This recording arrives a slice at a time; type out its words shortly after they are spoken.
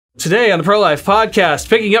Today on the Pro-Life Podcast,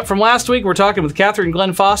 picking up from last week, we're talking with Catherine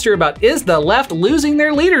Glenn Foster about is the left losing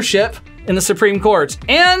their leadership in the Supreme Court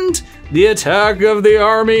and the attack of the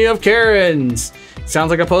army of Karens. Sounds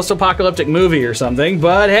like a post-apocalyptic movie or something,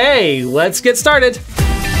 but hey, let's get started.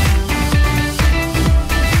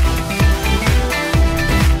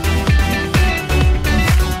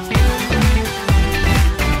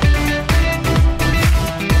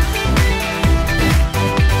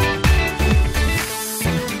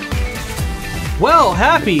 Well,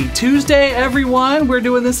 happy Tuesday, everyone. We're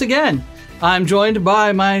doing this again. I'm joined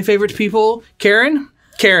by my favorite people, Karen,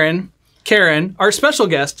 our special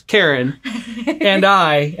guest, Karen, and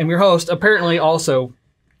I am your host, apparently also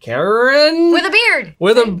Karen. With a beard.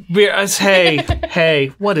 With a beard. Hey,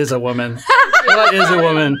 what is a woman? What is a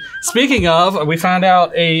woman? Speaking of, we found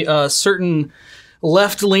out a certain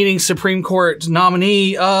left-leaning Supreme Court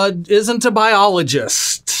nominee isn't a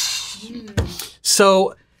biologist.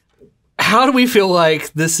 So how do we feel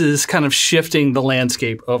like this is kind of shifting the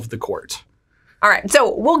landscape of the court? All right,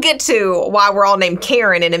 so we'll get to why we're all named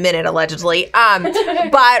Karen in a minute, allegedly.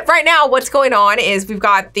 But right now, what's going on is we've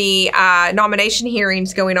got the nomination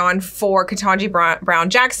hearings going on for Ketanji Brown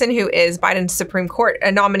Jackson, who is Biden's Supreme Court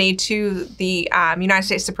nominee to the United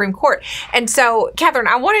States Supreme Court. And so, Catherine,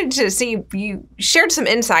 I wanted to see you share some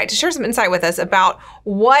insight with us about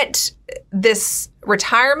what this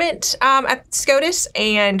retirement at SCOTUS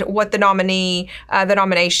and what the nomination,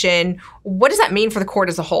 what does that mean for the court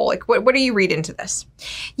as a whole? Like, what do you read into this?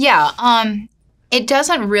 Yeah, it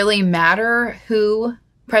doesn't really matter who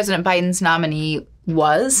President Biden's nominee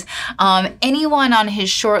was. Anyone on his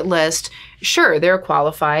short list, sure, they're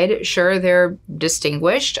qualified, sure, they're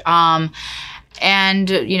distinguished, and,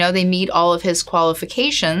 you know, they meet all of his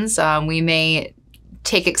qualifications. We may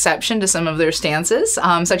take exception to some of their stances,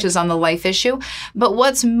 such as on the life issue. But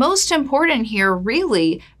what's most important here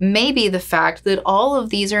really may be the fact that all of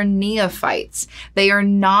these are neophytes. They are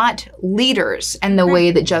not leaders in the way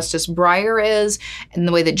that Justice Breyer is, in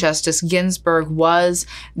the way that Justice Ginsburg was.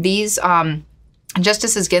 These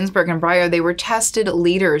Justices Ginsburg and Breyer, they were tested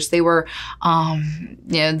leaders. They were,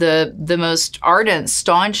 the most ardent,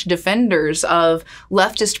 staunch defenders of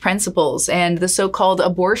leftist principles and the so-called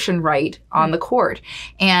abortion right on the court.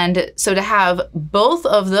 And so to have both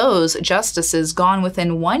of those justices gone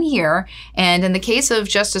within 1 year, and in the case of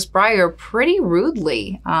Justice Breyer, pretty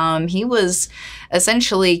rudely, he was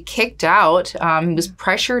essentially kicked out. He was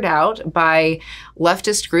pressured out by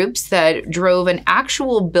leftist groups that drove an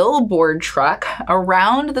actual billboard truck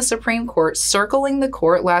around the Supreme Court, circling the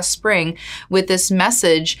court last spring with this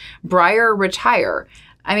message, Breyer retire.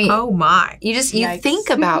 I mean, oh my. You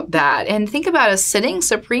think about that and think about a sitting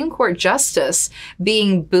Supreme Court justice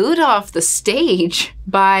being booed off the stage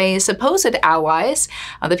by supposed allies,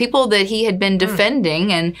 the people that he had been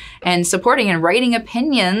defending and supporting and writing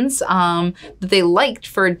opinions that they liked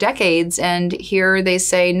for decades. And here they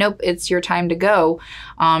say, nope, it's your time to go,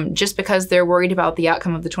 just because they're worried about the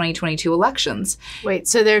outcome of the 2022 elections. Wait,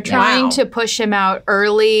 so they're trying to push him out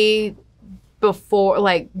early before,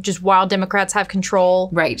 like, just while Democrats have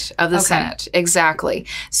control? Right, of the Senate. Exactly.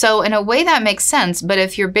 So in a way that makes sense, but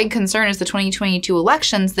if your big concern is the 2022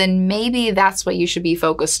 elections, then maybe that's what you should be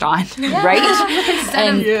focused on, right?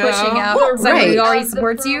 Instead of pushing out somebody who already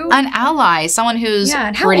supports you. An ally, someone who's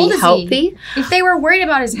pretty healthy. If they were worried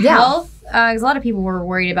about his health, because a lot of people were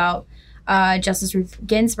worried about Justice Ruth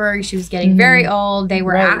Ginsburg. She was getting very old. They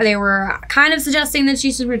were they were kind of suggesting that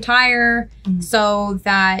she should retire so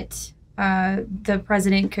that the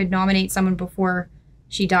president could nominate someone before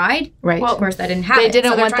she died. Right. Well, of course, that didn't happen. They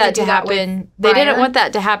didn't want that to happen. They didn't want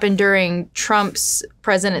that to happen during Trump's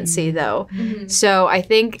presidency, though. So I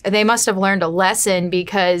think they must have learned a lesson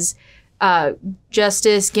because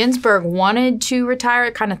Justice Ginsburg wanted to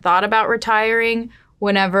retire, kind of thought about retiring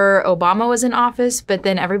whenever Obama was in office, but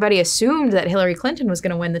then everybody assumed that Hillary Clinton was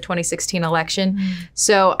going to win the 2016 election.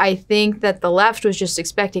 So I think that the left was just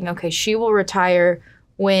expecting, okay, she will retire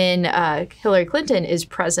when Hillary Clinton is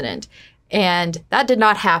president. And that did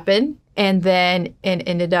not happen. And then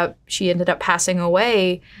she ended up passing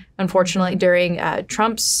away, unfortunately, during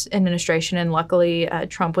Trump's administration. And luckily,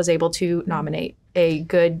 Trump was able to nominate a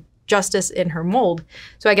good justice in her mold.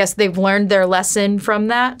 So I guess they've learned their lesson from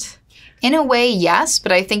that. In a way, yes,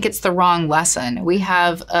 but I think it's the wrong lesson. We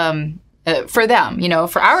have for them,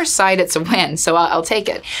 for our side, it's a win, so I'll take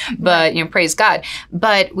it. But, praise God.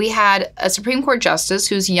 But we had a Supreme Court justice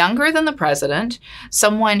who's younger than the president,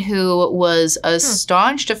 someone who was a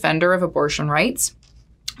staunch defender of abortion rights,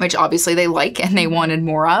 which obviously they like and they wanted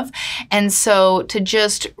more of. And so to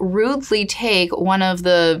just rudely take one of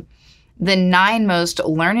the the 9 most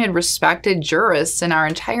learned, respected jurists in our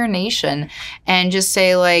entire nation and just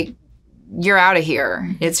say, like, you're out of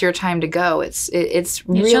here. It's your time to go. It's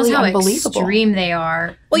really shows how unbelievable. Extreme they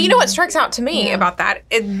are. Well, you know what strikes out to me about that?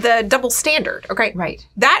 The double standard. Okay, Right.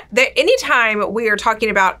 That anytime we are talking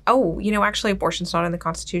about, actually abortion's not in the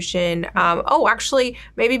Constitution. Actually,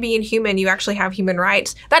 maybe being human, you actually have human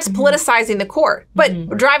rights. That's politicizing the court.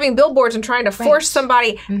 But driving billboards and trying to force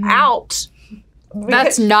somebody out.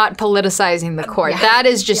 That's not politicizing the court. That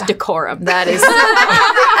is just decorum. That is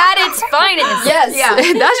At its finest.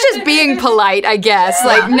 yes. That's just being polite, I guess.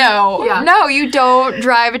 Like, no, you don't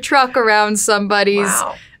drive a truck around somebody's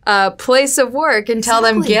place of work and tell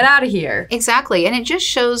them, get out of here. Exactly. And it just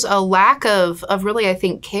shows a lack of really, I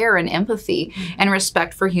think, care and empathy and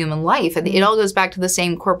respect for human life. And it all goes back to the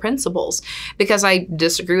same core principles, because I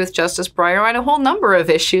disagree with Justice Breyer on a whole number of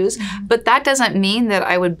issues, but that doesn't mean that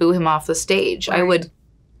I would boo him off the stage. Right.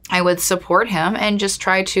 I would support him and just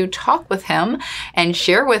try to talk with him and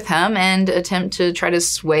share with him and attempt to try to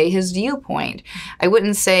sway his viewpoint. I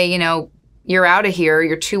wouldn't say, you're out of here,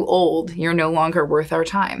 you're too old, you're no longer worth our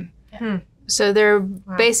time. So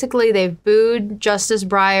they've booed Justice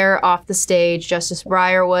Breyer off the stage. Justice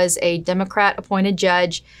Breyer was a Democrat-appointed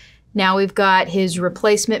judge. Now we've got his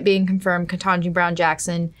replacement being confirmed, Ketanji Brown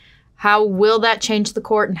Jackson. How will that change the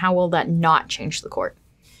court, and how will that not change the court?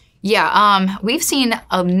 Yeah, we've seen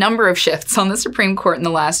a number of shifts on the Supreme Court in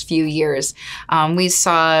the last few years. We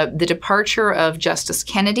saw the departure of Justice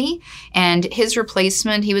Kennedy and his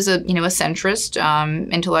replacement. He was a centrist,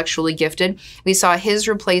 intellectually gifted. We saw his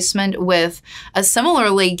replacement with a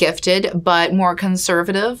similarly gifted but more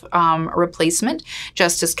conservative replacement,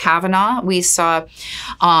 Justice Kavanaugh. We saw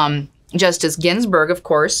Justice Ginsburg, of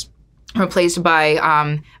course, replaced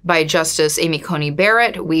by Justice Amy Coney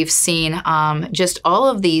Barrett. We've seen just all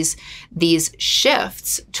of these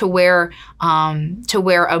shifts to where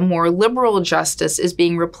a more liberal justice is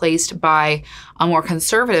being replaced by a more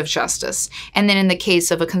conservative justice. And then in the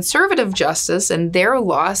case of a conservative justice and their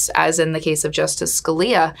loss, as in the case of Justice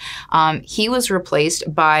Scalia, he was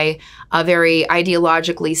replaced by a very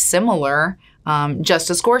ideologically similar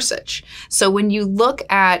Justice Gorsuch. So when you look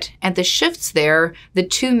at the shifts there, the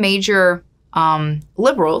 2 major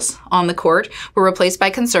liberals on the court were replaced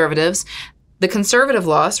by conservatives. The conservative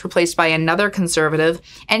loss replaced by another conservative.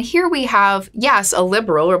 And here we have, yes, a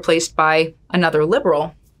liberal replaced by another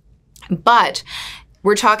liberal. But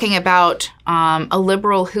we're talking about a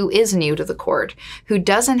liberal who is new to the court, who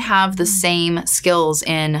doesn't have the same skills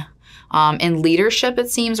in leadership,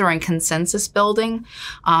 it seems, or in consensus building.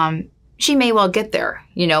 She may well get there,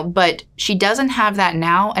 but she doesn't have that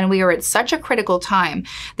now. And we are at such a critical time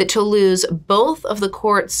that to lose both of the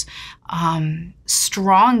court's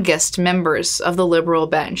strongest members of the liberal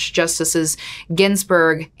bench, Justices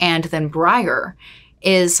Ginsburg and then Breyer,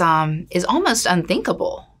 is almost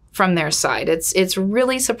unthinkable from their side. It's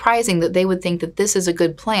really surprising that they would think that this is a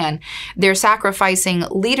good plan. They're sacrificing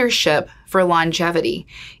leadership for longevity,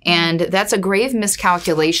 and that's a grave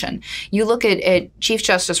miscalculation. You look at Chief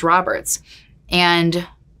Justice Roberts, and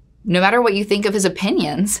no matter what you think of his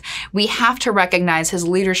opinions, we have to recognize his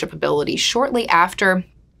leadership ability. Shortly after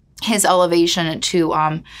his elevation to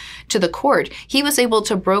the court, he was able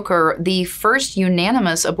to broker the first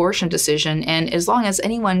unanimous abortion decision in as long as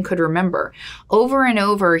anyone could remember. Over and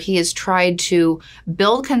over, he has tried to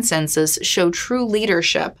build consensus, show true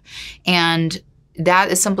leadership, and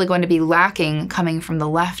that is simply going to be lacking coming from the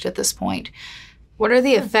left at this point. What are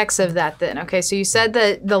the effects of that then? Okay, so you said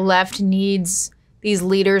that the left needs these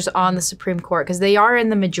leaders on the Supreme Court because they are in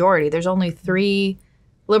the majority. There's only 3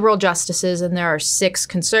 liberal justices and there are 6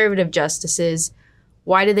 conservative justices.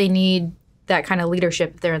 Why do they need that kind of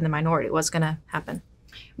leadership if they're in the minority? What's going to happen?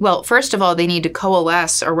 Well, first of all, they need to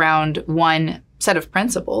coalesce around one set of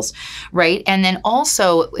principles, right? And then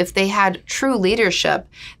also, if they had true leadership,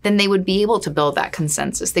 then they would be able to build that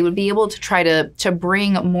consensus. They would be able to try to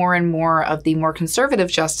bring more and more of the more conservative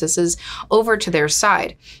justices over to their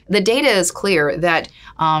side. The data is clear that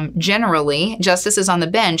generally, justices on the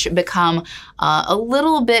bench become a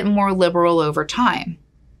little bit more liberal over time.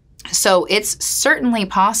 So it's certainly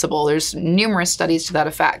possible, there's numerous studies to that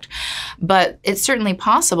effect, but it's certainly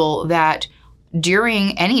possible that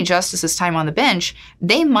during any justice's time on the bench,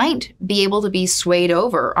 they might be able to be swayed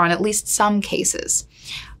over on at least some cases.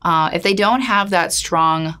 If they don't have that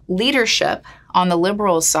strong leadership on the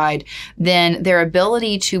liberal side, then their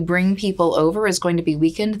ability to bring people over is going to be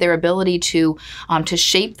weakened. Their ability to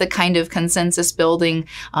shape the kind of consensus building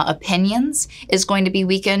opinions is going to be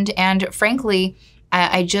weakened. And frankly,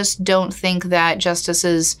 I just don't think that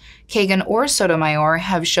Justices Kagan or Sotomayor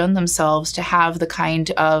have shown themselves to have the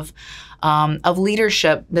kind of of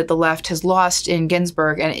leadership that the left has lost in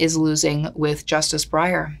Ginsburg and is losing with Justice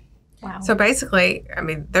Breyer. Wow. So basically, I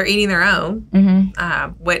mean, they're eating their own,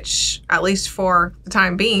 which, at least for the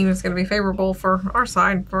time being, is going to be favorable for our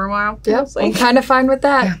side for a while. Yep, I'm kind of fine with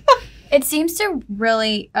that. It seems to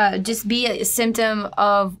really just be a symptom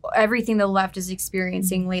of everything the left is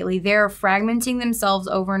experiencing lately. They're fragmenting themselves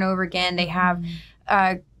over and over again. They have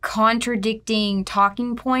contradicting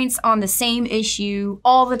talking points on the same issue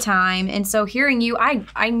all the time. And so hearing you,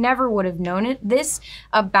 I never would have known this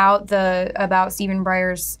about Stephen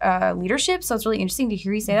Breyer's leadership. So it's really interesting to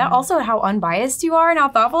hear you say that. Also how unbiased you are and how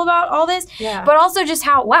thoughtful about all this. Yeah. But also just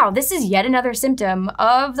how, wow, this is yet another symptom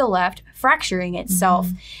of the left fracturing itself.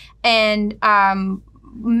 And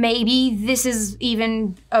maybe this is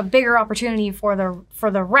even a bigger opportunity for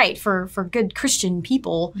the right, for good Christian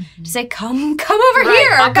people to say, come over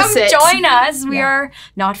here, opposite. Come join us. We are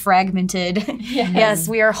not fragmented. Yes,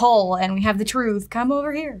 we are whole and we have the truth. Come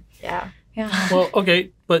over here. Yeah. Well,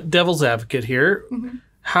 okay, but devil's advocate here.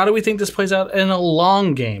 How do we think this plays out in a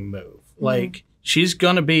long game move? Like, she's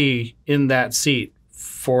going to be in that seat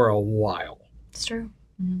for a while. It's true.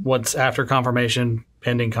 Once after confirmation,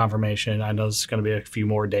 pending confirmation, I know it's going to be a few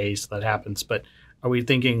more days that happens, but are we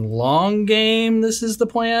thinking long game this is the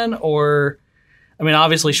plan? Or, I mean,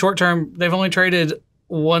 obviously short term, they've only traded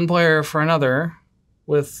one player for another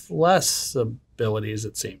with less abilities,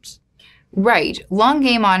 it seems. Right. Long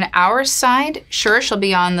game on our side, sure, she'll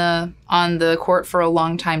be on the court for a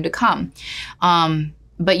long time to come.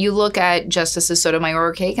 But you look at Justices Sotomayor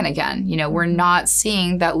or Kagan again, you know, we're not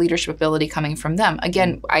seeing that leadership ability coming from them.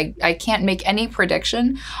 Again, I can't make any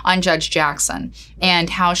prediction on Judge Jackson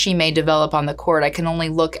and how she may develop on the court. I can only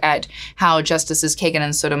look at how Justices Kagan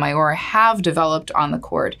and Sotomayor have developed on the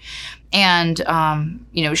court. And,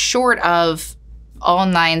 you know, short of all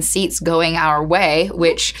 9 seats going our way,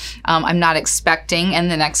 which I'm not expecting in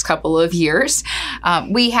the next couple of years.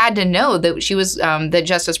 We had to know that she was that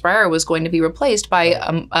Justice Breyer was going to be replaced by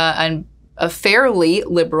a fairly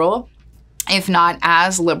liberal, if not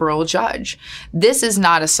as liberal, judge. This is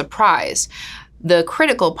not a surprise. The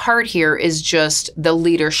critical part here is just the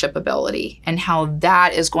leadership ability and how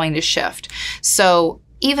that is going to shift. So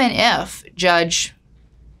even if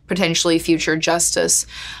potentially future Justice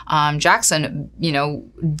Jackson, you know,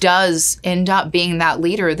 does end up being that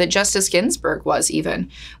leader that Justice Ginsburg was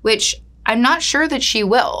even, which I'm not sure that she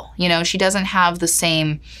will. You know, she doesn't have the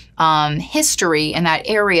same history in that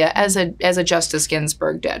area as a Justice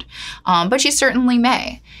Ginsburg did, but she certainly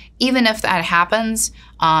may. Even if that happens,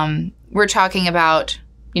 we're talking about,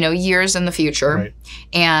 you know, years in the future, right.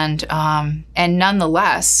 And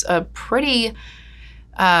nonetheless, a pretty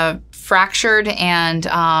fractured and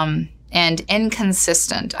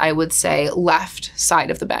inconsistent, I would say, left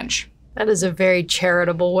side of the bench. That is a very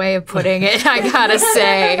charitable way of putting it, I gotta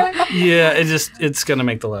say. Yeah, it's gonna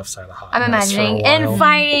make the left side a hot I'm imagining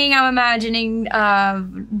infighting. I'm imagining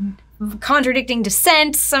contradicting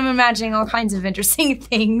dissents. I'm imagining all kinds of interesting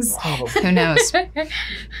things. Who knows?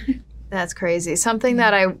 That's crazy. Something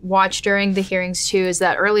that I watched during the hearings too is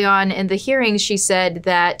that early on in the hearings, she said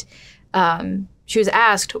that she was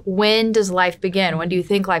asked, when does life begin? When do you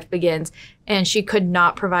think life begins? And she could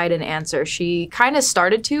not provide an answer. She kind of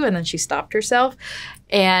started to, and then she stopped herself.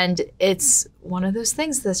 And it's one of those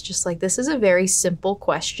things that's just like, this is a very simple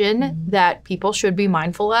question that people should be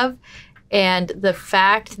mindful of. And the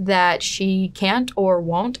fact that she can't or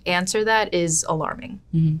won't answer that is alarming.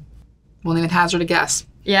 Won't even hazard a guess.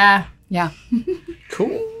 Yeah.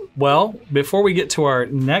 Cool. Well, before we get to our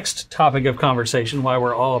next topic of conversation, why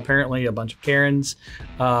we're all apparently a bunch of Karens,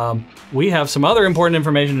 we have some other important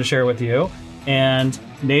information to share with you. And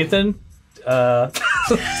Nathan, I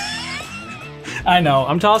know,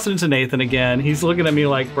 I'm tossing it to Nathan again. He's looking at me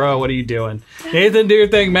like, bro, what are you doing? Nathan, do your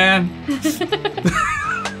thing, man.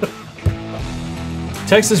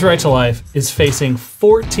 Texas Right to Life is facing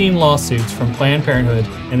 14 lawsuits from Planned Parenthood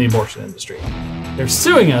and the abortion industry. They're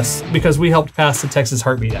suing us because we helped pass the Texas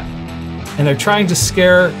Heartbeat Act, and they're trying to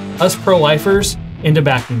scare us pro-lifers into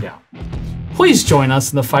backing down. Please join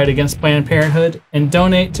us in the fight against Planned Parenthood and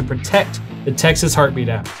donate to protect the Texas Heartbeat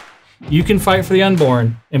Act. You can fight for the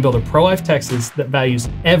unborn and build a pro-life Texas that values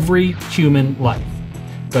every human life.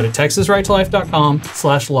 Go to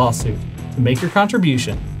texasrighttolife.com/lawsuit to make your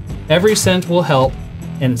contribution. Every cent will help,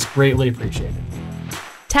 and it's greatly appreciated.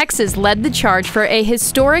 Texas led the charge for a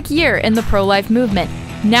historic year in the pro-life movement.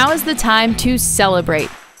 Now is the time to celebrate.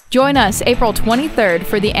 Join us April 23rd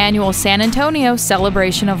for the annual San Antonio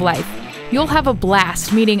Celebration of Life. You'll have a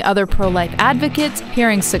blast meeting other pro-life advocates,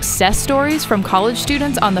 hearing success stories from college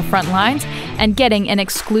students on the front lines, and getting an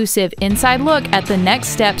exclusive inside look at the next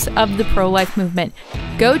steps of the pro-life movement.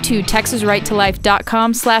 Go to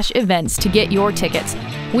texasrighttolife.com/events to get your tickets.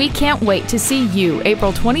 We can't wait to see you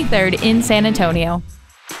April 23rd in San Antonio.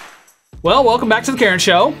 Well, welcome back to the Karen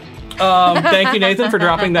Show. Thank you, Nathan, for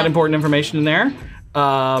dropping that important information in there.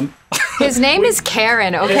 His name is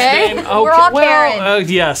Karen, okay? We're all Karen.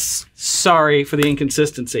 Yes. Sorry for the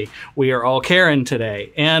inconsistency. We are all Karen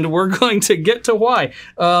today, and we're going to get to why.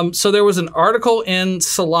 So there was an article in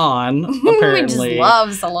Salon, apparently. We just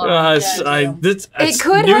love Salon. That's It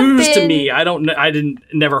could news have to been- me. I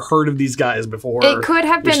never heard of these guys before. It could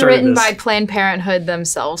have we been started written this. by Planned Parenthood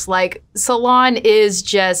themselves. Like, Salon is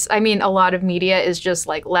just, I mean, a lot of media is just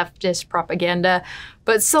like leftist propaganda,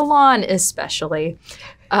 but Salon especially.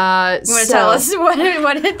 You want to tell us what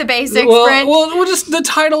the basics, Brent? Well, just the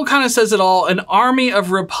title kind of says it all. An army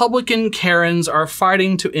of Republican Karens are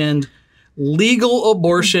fighting to end legal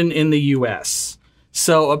abortion in the U.S.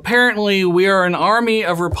 So apparently we are an army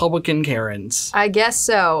of Republican Karens. I guess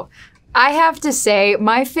so. I have to say,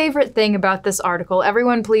 my favorite thing about this article,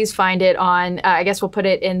 everyone please find it on, I guess we'll put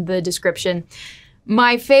it in the description.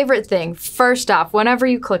 My favorite thing, first off, whenever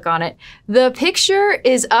you click on it, the picture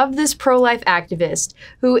is of this pro-life activist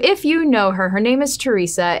who, if you know her, her name is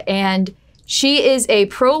Teresa, and she is a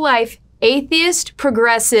pro-life atheist,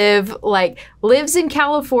 progressive, like, lives in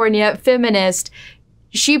California, feminist.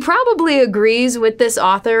 She probably agrees with this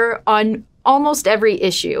author on almost every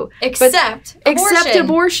issue. Except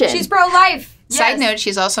abortion. She's pro-life. Side note,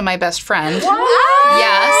 she's also my best friend. Wow.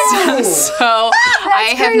 Yes. So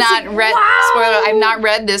I have not read spoiler, I've not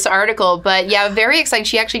read this article, but yeah, very excited.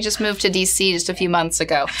 She actually just moved to DC just a few months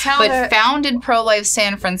ago. Founded Pro-Life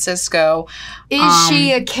San Francisco. Is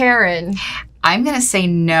she a Karen? I'm gonna say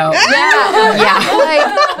no.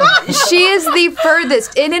 Like, she is the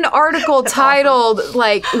furthest. In an article titled,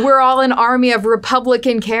 like, "We're all an army of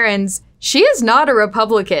Republican Karens," she is not a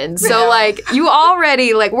Republican. So, like, you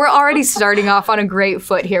already, like, we're already starting off on a great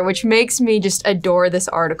foot here, which makes me just adore this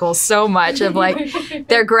article so much of, like,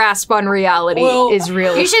 their grasp on reality is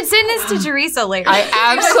really... You should send this to Teresa later. I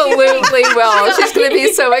absolutely will. She's gonna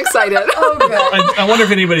be so excited. I wonder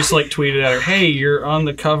if anybody's like tweeted at her, "Hey, you're on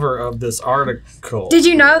the cover of this article." Did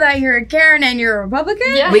you know that you're a Karen and you're a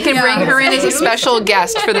Republican? We can bring her in as a special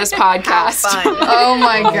guest for this podcast. Oh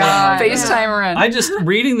my God. FaceTime her in. I just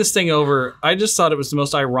reading this thing over. I just thought it was the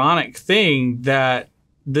most ironic thing that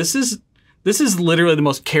this is literally the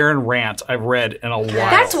most Karen rant I've read in a while.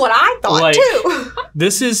 That's what I thought too.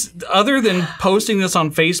 This is, other than posting this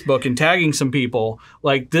on Facebook and tagging some people,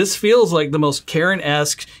 like, this feels like the most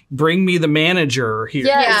Karen-esque bring me the manager here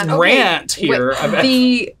rant here.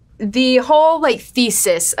 The whole, like,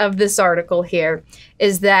 thesis of this article here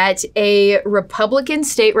is that a Republican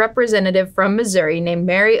state representative from Missouri named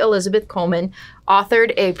Mary Elizabeth Coleman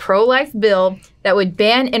authored a pro-life bill that would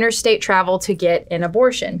ban interstate travel to get an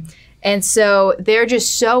abortion. And so they're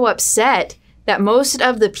just so upset that most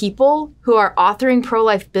of the people who are authoring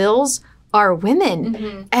pro-life bills are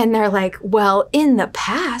women. And they're like, well, in the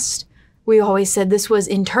past, we always said this was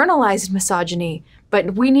internalized misogyny,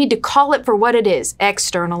 but we need to call it for what it is.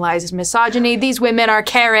 Externalized misogyny. These women are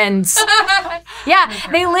Karens. Yeah,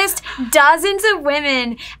 they list dozens of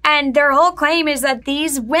women, and their whole claim is that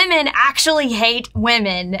these women actually hate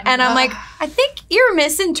women. And I'm like, I think you're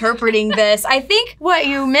misinterpreting this. I think what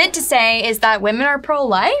you meant to say is that women are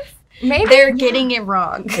pro-life. Maybe. They're getting it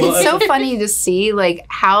wrong. It's so funny to see, like,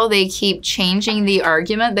 how they keep changing the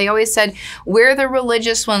argument. They always said, we're the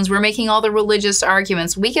religious ones. We're making all the religious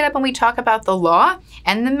arguments. We get up and we talk about the law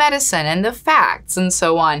and the medicine and the facts and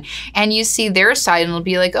so on. And you see their side and it'll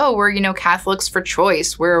be like, oh, we're, Catholics for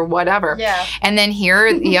choice. We're whatever. Yeah. And then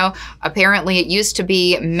here, apparently it used to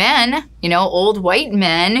be men, old white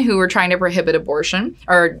men who were trying to prohibit abortion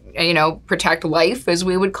or, protect life, as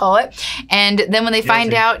we would call it. And then when they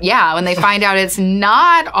find out, when they find out it's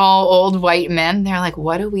not all old white men, they're like,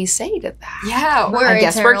 what do we say to that? Yeah, I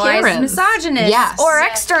guess we're Karens. Misogynists. Yes. Or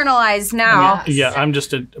externalized now. I'm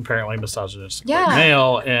just apparently misogynist Yeah.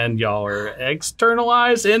 male, and y'all are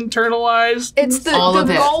externalized, internalized. It's the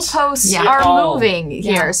goalposts are moving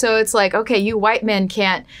here. So it's like, okay, you white men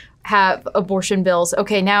can't have abortion bills.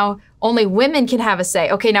 Okay, now only women can have a say.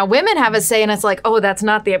 Okay, now women have a say, and it's like, oh, that's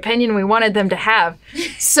not the opinion we wanted them to have.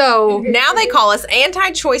 So now they call us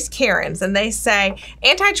anti-choice Karens, and they say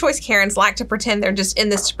anti-choice Karens like to pretend they're just in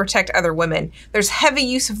this to protect other women. There's heavy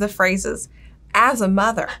use of the phrases, as a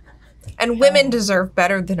mother, And women deserve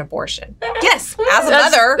better than abortion. Yes, as a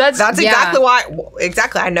mother, that's exactly why.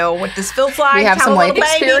 Exactly, I know what this feels like. We have some life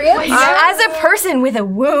experience. As a person with a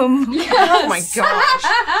womb. Oh my gosh!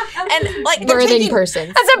 And like birthing person.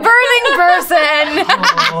 As a birthing person.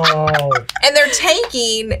 And they're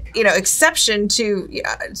taking, exception to,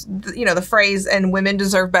 the phrase "and women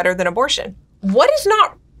deserve better than abortion." What is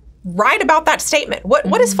not right about that statement?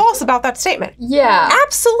 What is false about that statement? Yeah.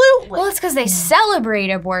 Absolutely. Well, it's because they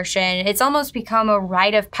celebrate abortion. It's almost become a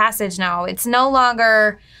rite of passage now. It's no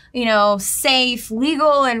longer, safe,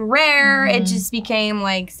 legal, and rare. It just became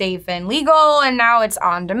like safe and legal, and now it's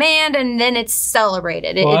on demand, and then it's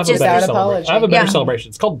celebrated. Well, I have a better Yeah. celebration.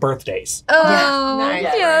 It's called birthdays. Oh, Nice.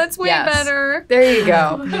 yeah, it's way Yes. better. There you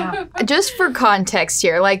go. Just for context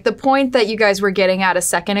here, like the point that you guys were getting at a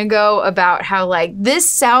second ago about how like this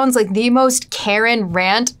sounds like the most Karen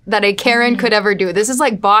rant that a Karen could ever do. This is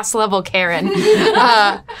like boss level Karen.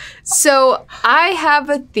 So I have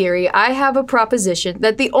a theory, I have a proposition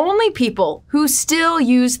that the only people who still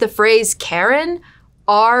use the phrase Karen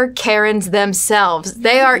are Karens themselves.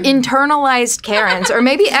 They are internalized Karens, or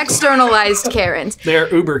maybe externalized Karens.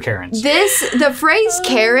 They're Uber Karens. The phrase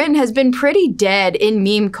Karen has been pretty dead in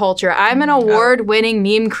meme culture. I'm an award-winning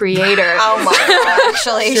meme creator. Oh my God.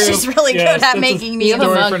 Actually, True. she's really Yes, good at that's making a me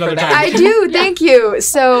story for another time. I do, thank you.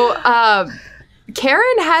 So,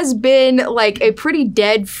 Karen has been like a pretty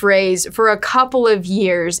dead phrase for a couple of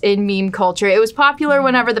years in meme culture. It was popular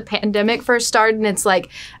whenever the pandemic first started, and it's like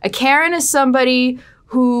a Karen is somebody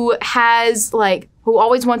who has like who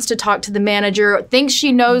always wants to talk to the manager, thinks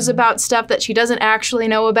she knows about stuff that she doesn't actually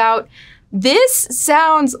know about. This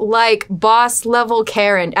sounds like boss level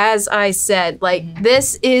Karen, as I said. Like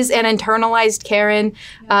this is an internalized Karen.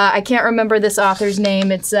 I can't remember this author's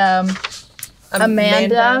name. It's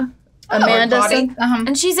Amanda.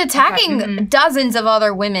 And she's attacking dozens of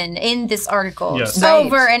other women in this article Yes.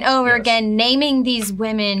 over and over again, naming these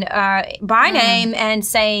women by name and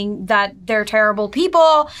saying that they're terrible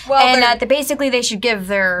people and that basically they should give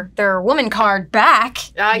their woman card back.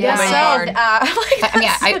 I guess so.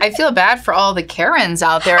 I feel bad for all the Karens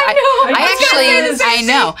out there. I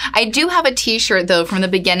know. I do have a T-shirt though from the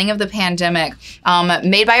beginning of the pandemic,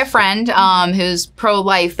 made by a friend who's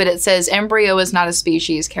pro-life, but it says "Embryo is not a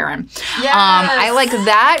species, Karen." Yes. I like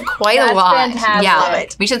that quite a lot. Fantastic.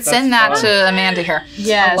 Yeah, we should send that to Amanda here.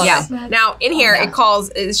 Yes. Yeah. Now, in here,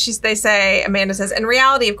 they say, Amanda says, in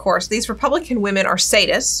reality, of course, these Republican women are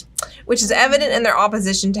sadists, which is evident in their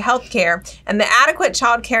opposition to health care and the adequate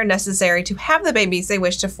child care necessary to have the babies they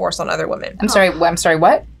wish to force on other women. I'm sorry,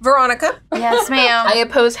 what? Veronica? Yes, ma'am. I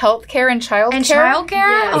oppose health care and child And care. childcare?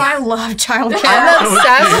 Yes. Oh, I love childcare. I'm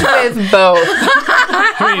obsessed with both.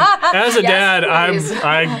 I mean, as a dad, I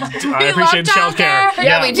appreciate childcare.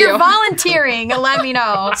 Yeah, we do. You're volunteering. Let me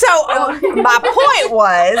know. So, my point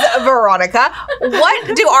was, Veronica,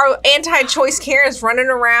 what do our anti-choice Karens running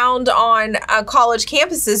around on college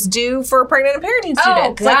campuses do for pregnant and parenting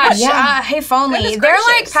students? Oh, gosh. If only. Goodness They're gracious.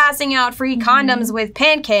 like passing out free condoms with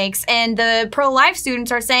pancakes, and the pro-life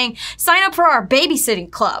students are saying, sign up for our babysitting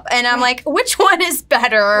club. And I'm like, which one is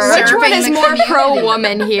better? Which one is the more community.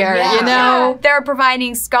 pro-woman here, you know? They're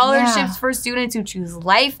providing scholarships for students who choose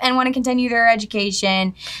life and want to continue their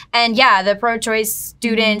education. And the pro-choice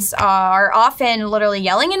students are often literally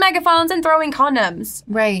yelling in megaphones and throwing condoms.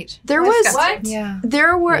 Right. There was... What? Yeah.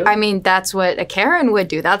 There were, I mean, that's what a Karen would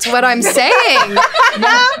do. That's what I'm saying.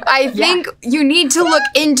 I think you need to look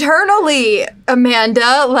internally,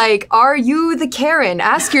 Amanda. Like, are you the Karen?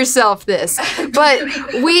 Ask yourself this. But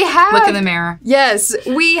we have... Look in the mirror. Yes,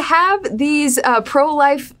 we have these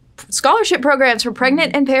pro-life scholarship programs for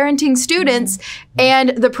pregnant and parenting students, and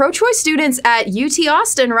the pro-choice students at UT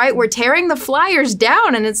Austin, right, were tearing the flyers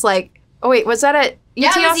down, and it's like, oh wait, was that at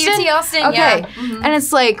UT Austin? UT Austin, Okay, and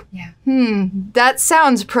it's like, that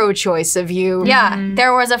sounds pro-choice of you. Yeah,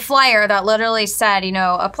 there was a flyer that literally said,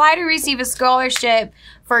 apply to receive a scholarship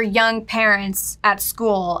for young parents at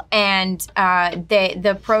school, and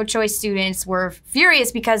the pro-choice students were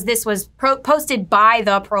furious because this was posted by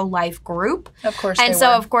the pro-life group. Of course. And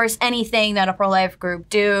so, of course, anything that a pro-life group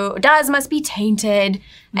does must be tainted.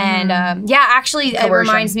 And actually, it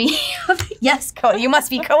reminds me. Yes, you must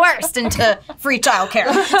be coerced into free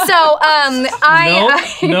childcare. So,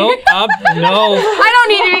 No. I don't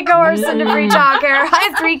need to be coerced into free childcare.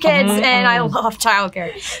 have 3 kids and I love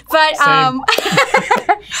childcare. But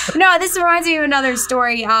no, this reminds me of another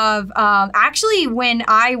story of actually when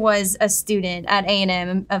I was a student at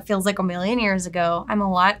A&M. It feels like a million years ago. I'm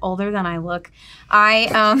a lot older than I look.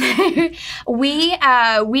 We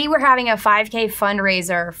were having a 5K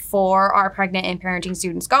fundraiser for our pregnant and parenting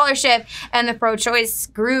student scholarship, and the pro-choice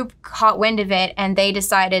group caught wind of it, and they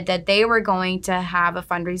decided that they were going to have a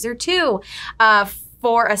fundraiser too.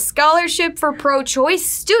 For a scholarship for pro-choice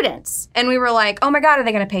students. And we were like, oh my God, are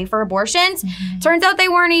they going to pay for abortions? Turns out they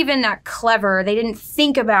weren't even that clever. They didn't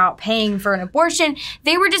think about paying for an abortion.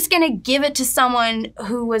 They were just going to give it to someone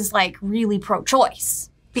who was like really pro-choice.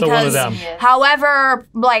 Because so one of them. However,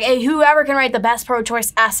 like whoever can write the best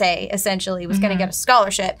pro-choice essay essentially was going to get a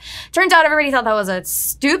scholarship. Turns out everybody thought that was a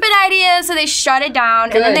stupid idea, so they shut it down.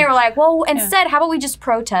 Good. And then they were like, well, instead, how about we just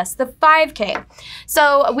protest the 5K?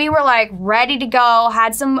 So we were like ready to go,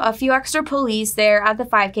 had a few extra police there at the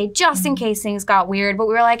 5K just in case things got weird. But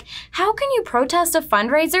we were like, how can you protest a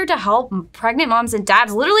fundraiser to help pregnant moms and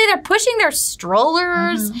dads? Literally, they're pushing their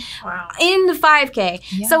strollers in the 5K.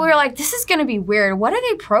 Yeah. So we were like, this is going to be weird. What are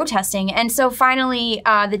they protesting? And so finally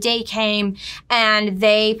the day came and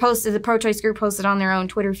they posted, the pro-choice group posted on their own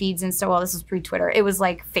Twitter feeds and so, well, this was pre-Twitter, it was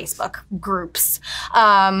like Facebook groups,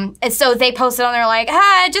 and so they posted on there like,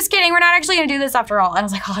 just kidding, we're not actually gonna do this after all. And I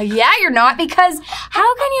was like, oh yeah, you're not, because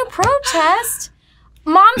how can you protest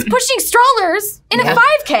moms pushing strollers in a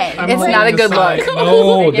 5K? It's not a good look.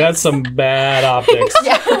 Oh, that's some bad optics.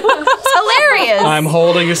 It's hilarious. I'm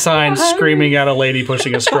holding a sign screaming at a lady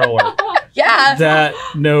pushing a stroller. Yeah.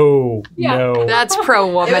 No. That's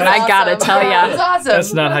pro-woman, I gotta tell ya. It was awesome.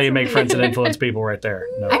 That's not how you make friends and influence people right there.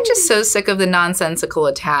 No. I'm just so sick of the nonsensical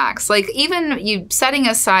attacks. Like, even you setting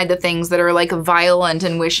aside the things that are like violent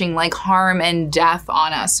and wishing like harm and death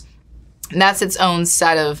on us. That's its own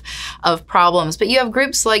set of problems. But you have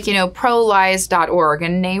groups like, prolies.org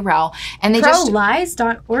and NARAL. And they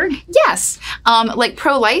Prolies.org? Yes. Like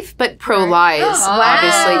pro-life, but pro-lies,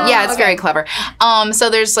 obviously. Yeah, it's very clever. So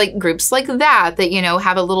there's like groups like that,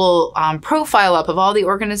 have a little profile up of all the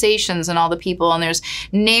organizations and all the people. And there's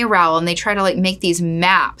NARAL, and they try to like make these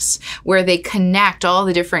maps where they connect all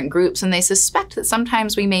the different groups. And they suspect that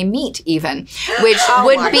sometimes we may meet even, which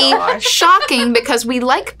would be shocking because we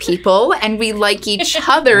like people and we like each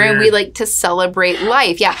other and we like to celebrate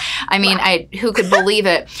life. Yeah, I mean, who could believe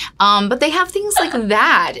it? But they have things like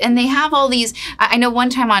that, and they have all these. I know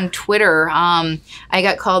one time on Twitter, I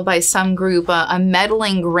got called by some group a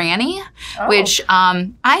meddling granny, which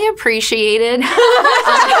I appreciated.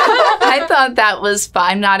 I thought that was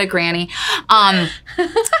fun. I'm not a granny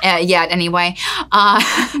yet, anyway.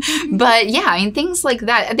 But yeah, I mean, things like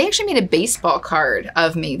that. They actually made a baseball card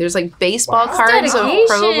of me. There's like baseball cards of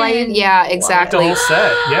pro-life. Yeah, exactly. The whole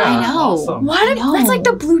set. Yeah, I know. Awesome. That's like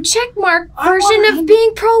the blue check mark version of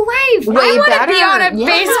being pro-life. Way I want to better. be on a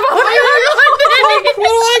baseball card. What do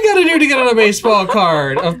I gotta do to get on a baseball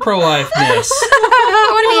card of pro-lifeness? I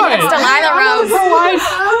want to be next to Lila Rose. Pro-life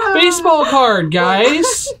baseball card,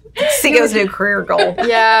 guys. Seago's new career goal.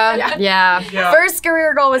 Yeah. First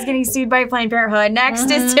career goal was getting sued by Planned Parenthood.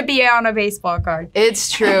 Next is to be on a baseball card.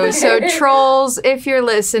 It's true. So trolls, if you're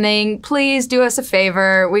listening, please do us a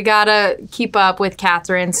favor. We gotta keep up with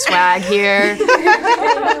Catherine's swag here.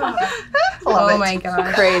 Oh my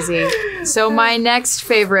God. Crazy. So my next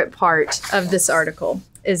favorite part of this article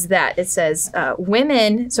is that it says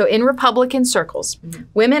women, so in Republican circles,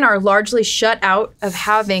 women are largely shut out of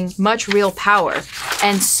having much real power.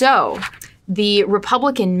 And so the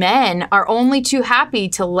Republican men are only too happy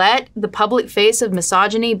to let the public face of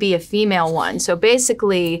misogyny be a female one. So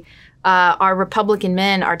basically, our Republican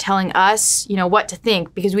men are telling us, what to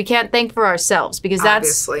think, because we can't think for ourselves, because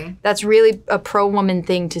that's really a pro-woman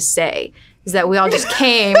thing to say, is that we all just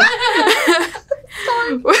came.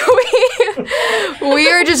 We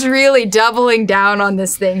are just really doubling down on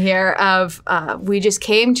this thing here of we just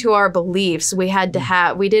came to our beliefs. We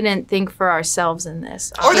didn't think for ourselves in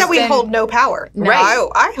this. Or that we hold no power. Right.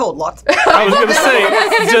 I hold lots of power. I was going to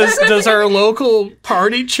say, does our local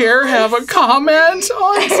party chair have a comment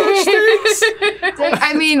on such things?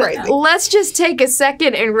 I mean, let's just take a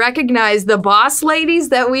second and recognize the boss ladies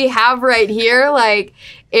that we have right here. Like,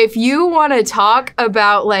 if you want to talk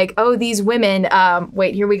about like, these women,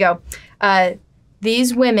 wait, here we go.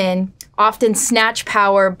 These women often snatch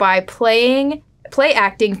power by play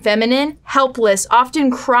acting feminine, helpless,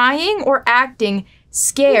 often crying or acting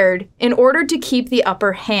scared in order to keep the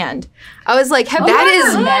upper hand. I was like, that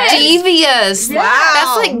is devious. Wow.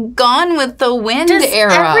 That's like Gone with the Wind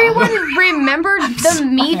era. Everyone remember the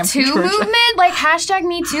Me Too movement? Like hashtag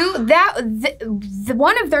Me Too?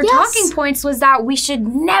 One of their talking points was that we should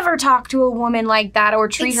never talk to a woman like that or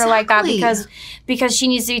treat her like that because she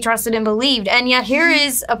needs to be trusted and believed. And yet here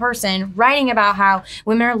is a person writing about how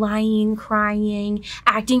women are lying, crying,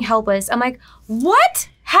 acting helpless. I'm like, what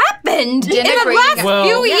happened in the last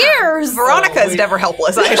few years? Veronica is never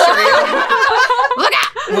helpless, I assure you. Look out!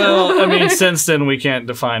 Well, I mean, since then we can't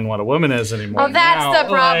define what a woman is anymore. Oh, that's the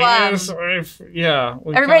problem.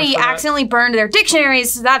 Everybody accidentally burned their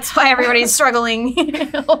dictionaries. So that's why everybody's struggling.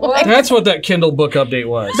 That's what that Kindle book update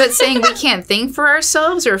was. But saying we can't think for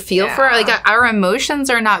ourselves or feel for our emotions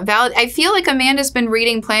are not valid. I feel like Amanda's been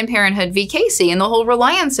reading Planned Parenthood v. Casey and the whole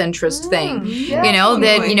reliance interest thing.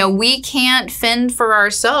 That we can't fend for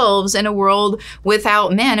ourselves in a world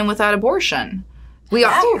without men and without abortion. We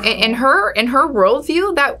are in her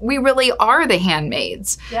worldview that we really are the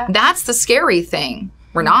handmaids. Yeah. That's the scary thing.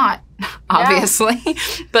 We're not, obviously,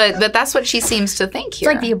 but that's what she seems to think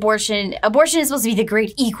here. It's like the abortion. Abortion is supposed to be the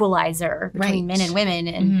great equalizer between men and women,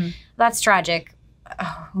 and that's tragic.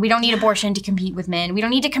 We don't need abortion to compete with men. We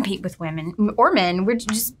don't need to compete with women or men. We're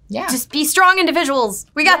just be strong individuals.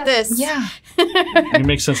 We got this. Yeah. It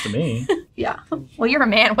makes sense to me. Yeah. Well, you're a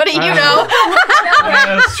man. What do you know?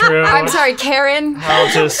 That's true. I'm sorry, Karen. I'll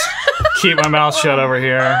just keep my mouth shut over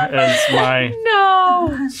here. It's my...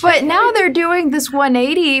 No. But now they're doing this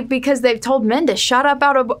 180 because they've told men to shut up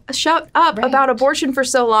about abortion for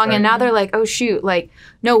so long. Right. And now they're like, oh, shoot. Like,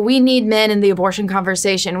 no, we need men in the abortion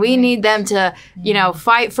conversation. We need them to,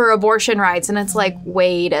 fight for abortion rights. And it's like,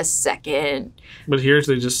 wait a second. But here's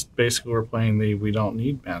they just basically were playing the we don't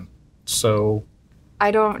need men. So... I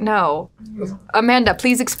don't know. Amanda,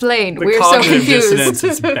 please explain. The We're so confused. Dissonance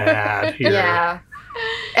is bad here. Yeah.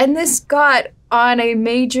 And this got on a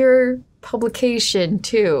major publication,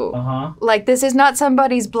 too. Uh-huh. Like, this is not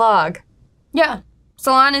somebody's blog. Yeah.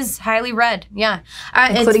 Salon is highly read. Yeah.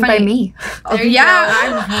 Including by me.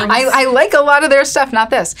 I like a lot of their stuff, not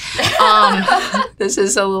this. This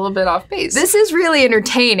is a little bit off base. This is really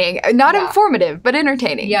entertaining. Not informative, but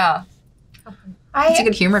entertaining. Yeah. It's a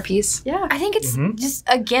good humor piece. Yeah. I think it's just,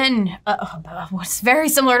 again, what's very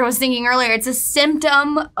similar to what I was thinking earlier. It's a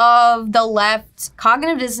symptom of the left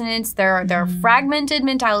cognitive dissonance. They're fragmented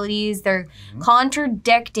mentalities. They're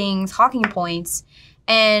contradicting talking points.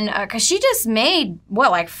 And because she just made,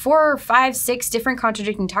 4, 5, 6 different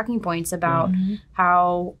contradicting talking points about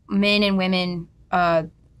how men and women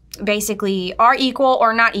basically are equal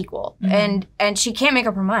or not equal. And she can't make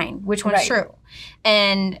up her mind which one's true.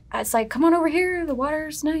 And it's like, come on over here. The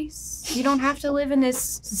water's nice. You don't have to live in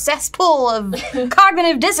this cesspool of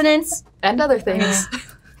cognitive dissonance. And other things.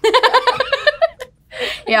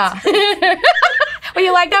 Yeah. Well,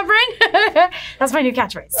 you like that, Bryn? That's my new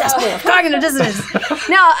catchphrase. Cesspool of cognitive dissonance.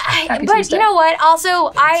 No, but you know what? Also,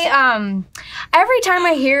 every time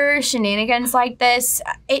I hear shenanigans like this,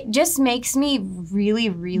 it just makes me really,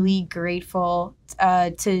 really grateful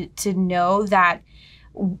to know that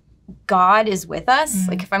God is with us.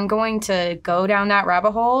 Like, if I'm going to go down that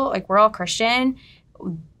rabbit hole, like, we're all Christian,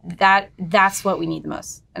 that's what we need the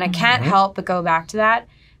most. And I can't help but go back to that.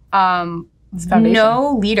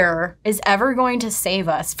 No leader is ever going to save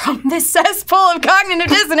us from this cesspool of cognitive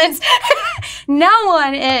dissonance. No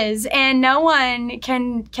one is, and no one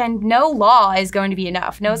can. No law is going to be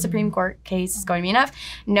enough. No Supreme Court case is going to be enough.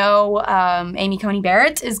 No Amy Coney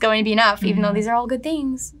Barrett is going to be enough. Even though these are all good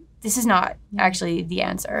things, this is not actually the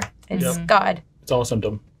answer. It's God. It's all a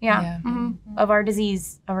symptom. Yeah. Of our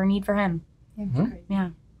disease, of our need for Him. Yeah.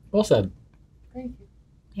 Well said. Thank you.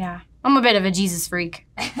 Yeah. I'm a bit of a Jesus freak.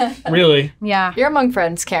 Really? Yeah. You're among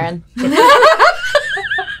friends, Karen.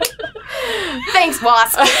 Thanks,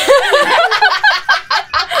 boss.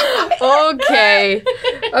 Okay.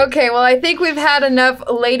 Well, I think we've had enough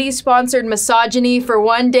lady-sponsored misogyny for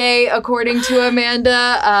one day, according to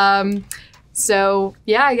Amanda. So,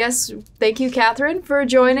 yeah, I guess thank you, Catherine, for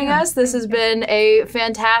joining us. This has been a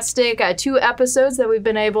fantastic 2 episodes that we've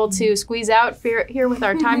been able to squeeze out here with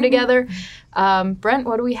our time together. Brent,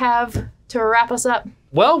 what do we have to wrap us up?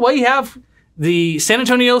 Well, you have the San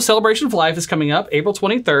Antonio Celebration of Life is coming up April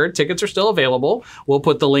 23rd. Tickets are still available. We'll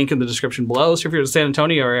put the link in the description below. So if you're in the San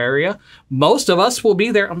Antonio area, most of us will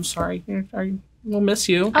be there. I'm sorry. We'll miss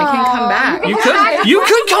you. I can come back. You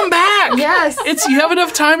could come back. Yes. You have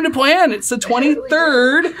enough time to plan. It's the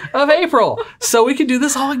 23rd of April. So we could do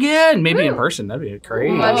this all again. Maybe in person. That'd be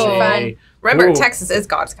crazy. That'd be fun. Remember, Texas is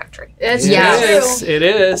God's country. It is.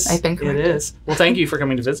 I've been corrected. It is. Well, thank you for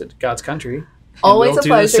coming to visit God's country. Always a do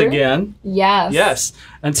pleasure. this again. Yes. Yes.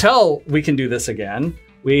 Until we can do this again.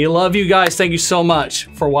 We love you guys. Thank you so much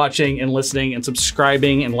for watching and listening and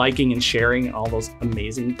subscribing and liking and sharing and all those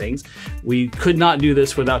amazing things. We could not do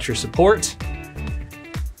this without your support.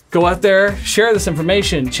 Go out there, share this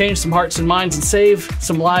information, change some hearts and minds, and save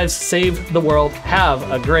some lives, save the world.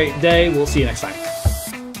 Have a great day. We'll see you next time.